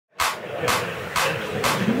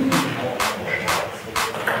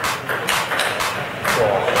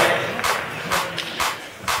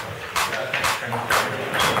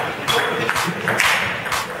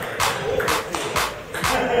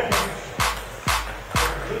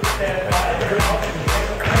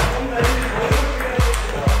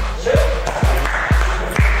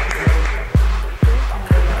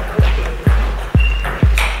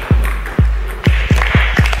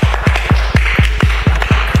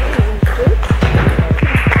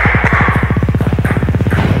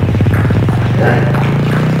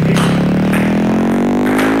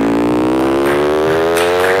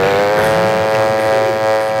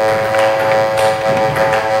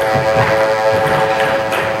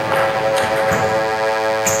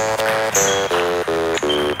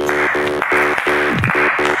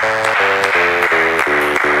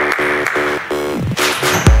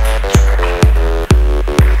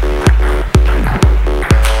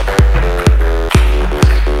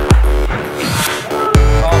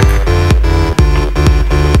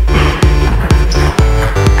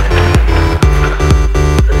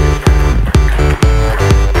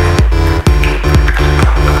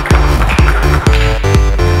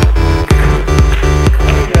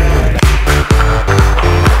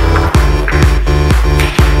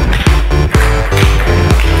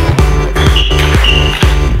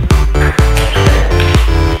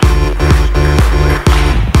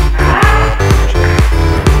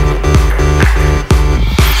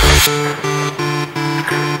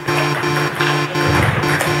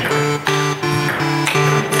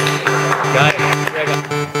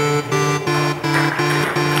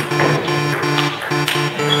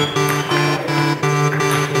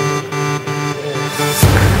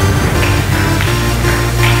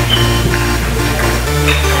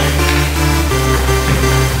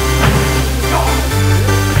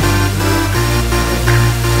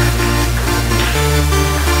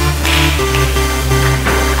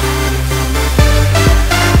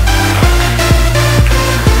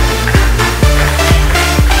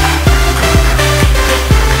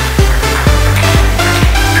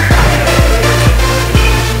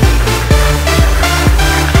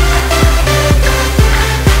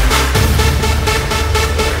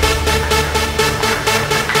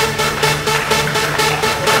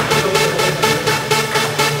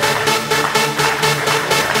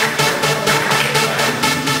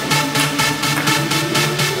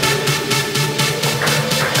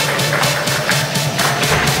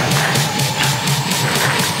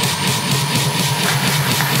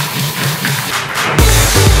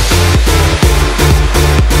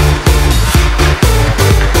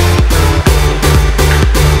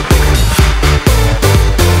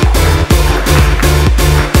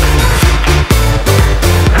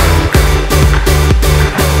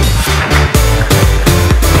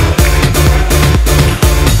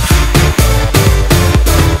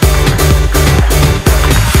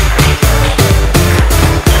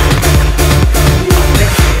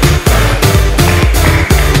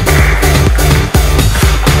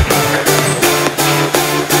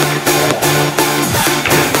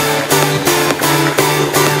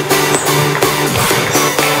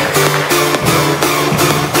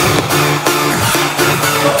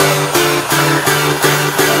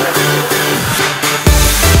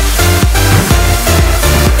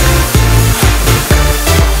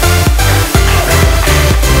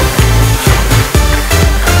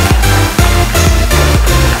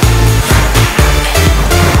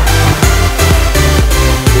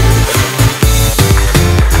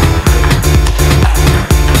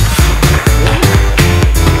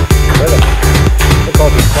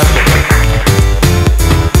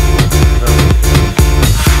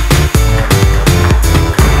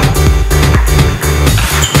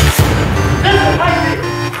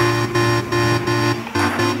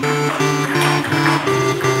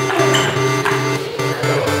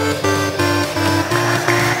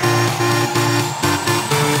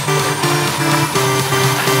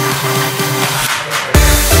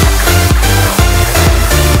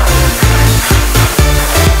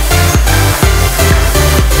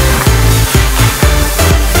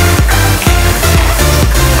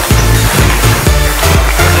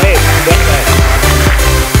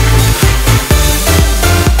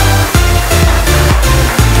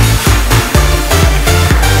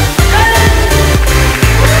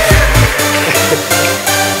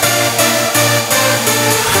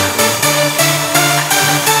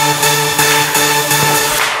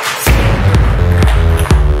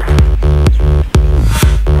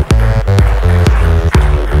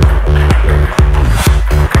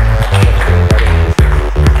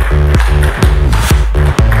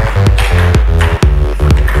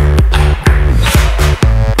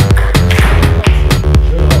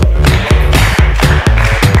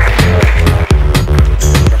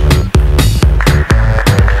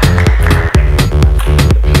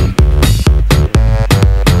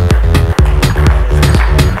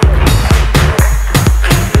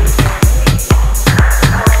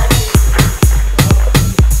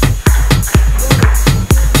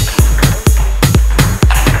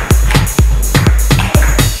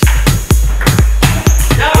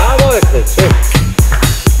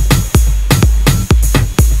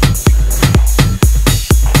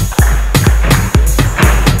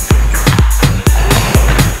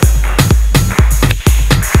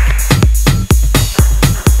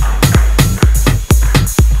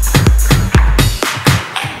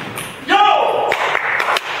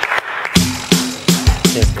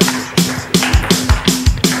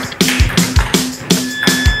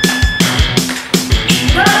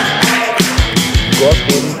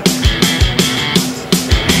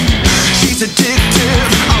She's addictive,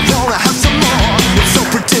 I wanna have some more. It's so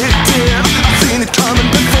predictive, I've seen it coming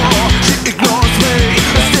before. She ignores me,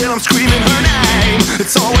 but still I'm screaming her name.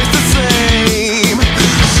 It's always the same.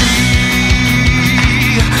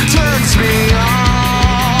 She turns me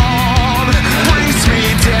on, brings me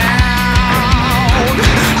down.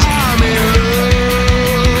 I'm in love.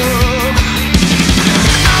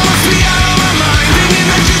 I must be out of my mind, thinking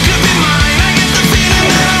that you could be mine. I get the feeling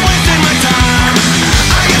that I'm wasting my time.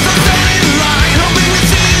 I guess I'm standing in line, hoping to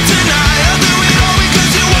see you tonight. I'll do it all because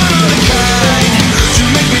you're one of a kind. You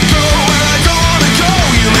make me go where I don't wanna go.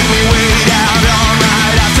 You make me wait out all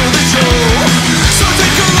night after the show. So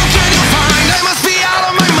take a look and you'll find I must be out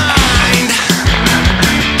of my mind.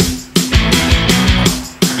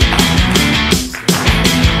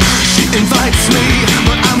 She invites me,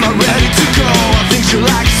 but I'm not ready to go. I think she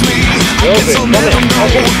likes me, I guess I'll never know.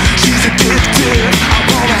 She's addicted, I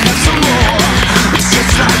wanna have some more. It's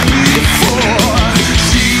just like before.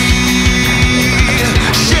 She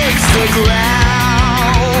shakes the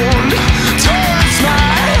ground, turns my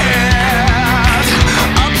head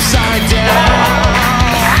upside down.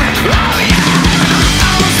 Oh yeah,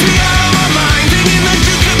 I must be out of my mind, thinking that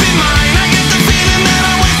you could be mine. I get the feeling that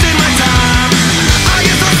I'm wasting my time. I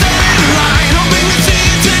guess I'll stand in line, hoping to see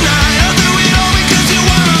you tonight. I'll do it all because you're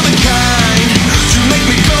one of a kind. You make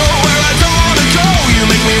me go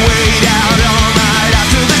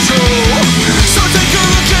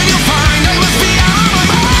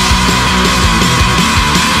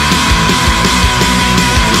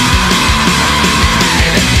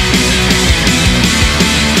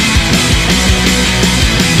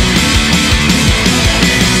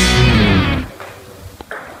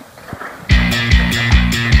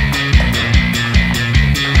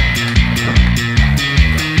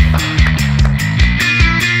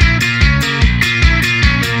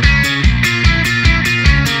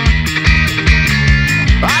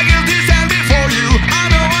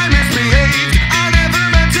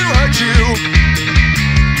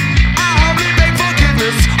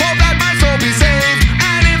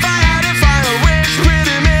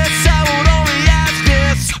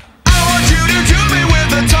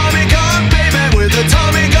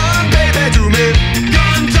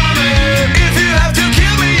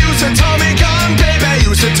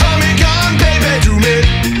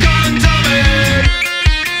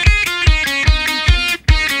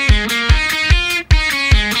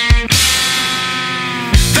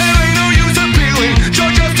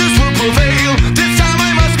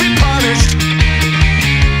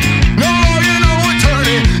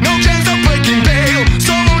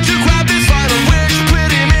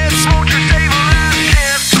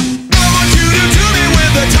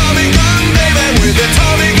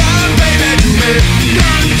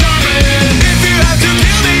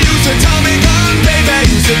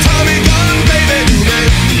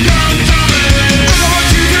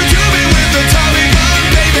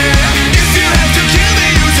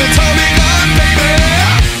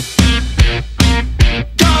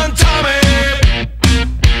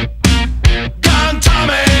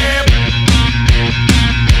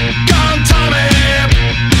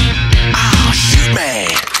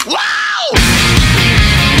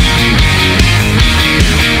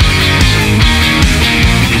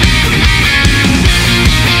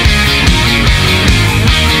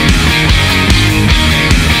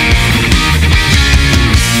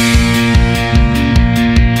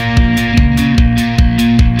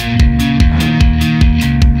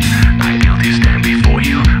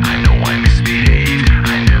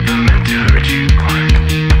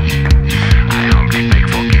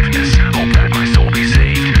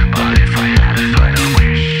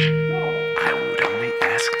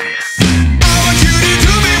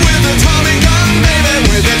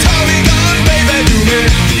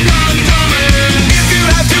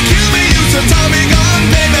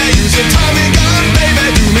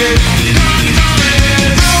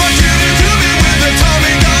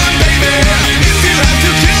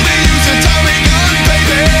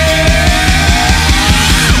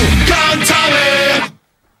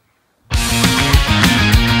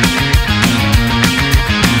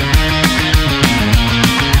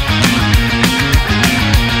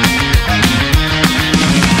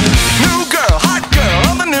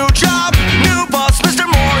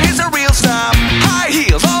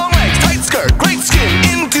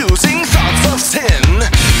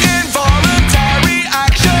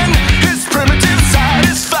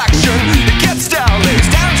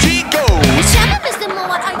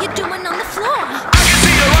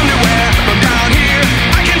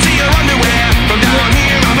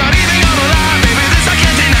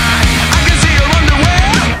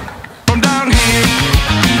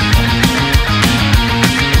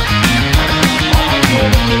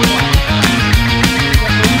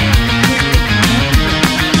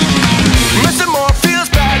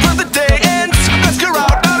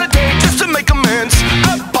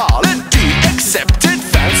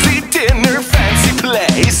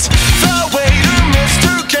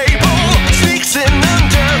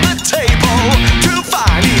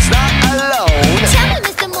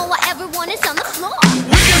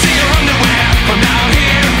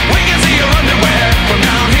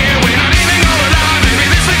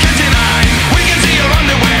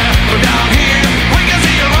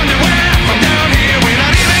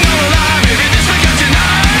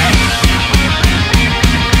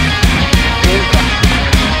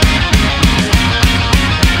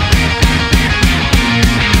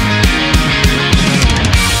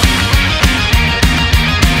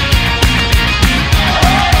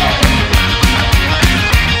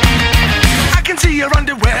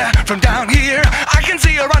from down here. I can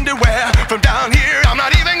see your underwear from down here. I'm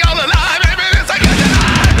not even gonna lie, baby, this I can't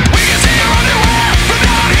deny. We can see your underwear from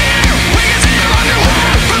down here. We can see your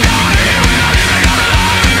underwear from down here. We're not even gonna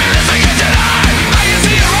lie, baby, this I can't deny. I can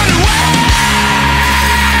see your underwear.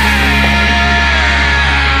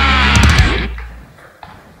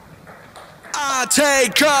 I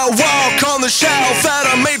take a walk on the shelf that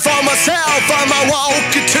I made for myself. I'ma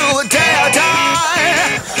walk until the day I die.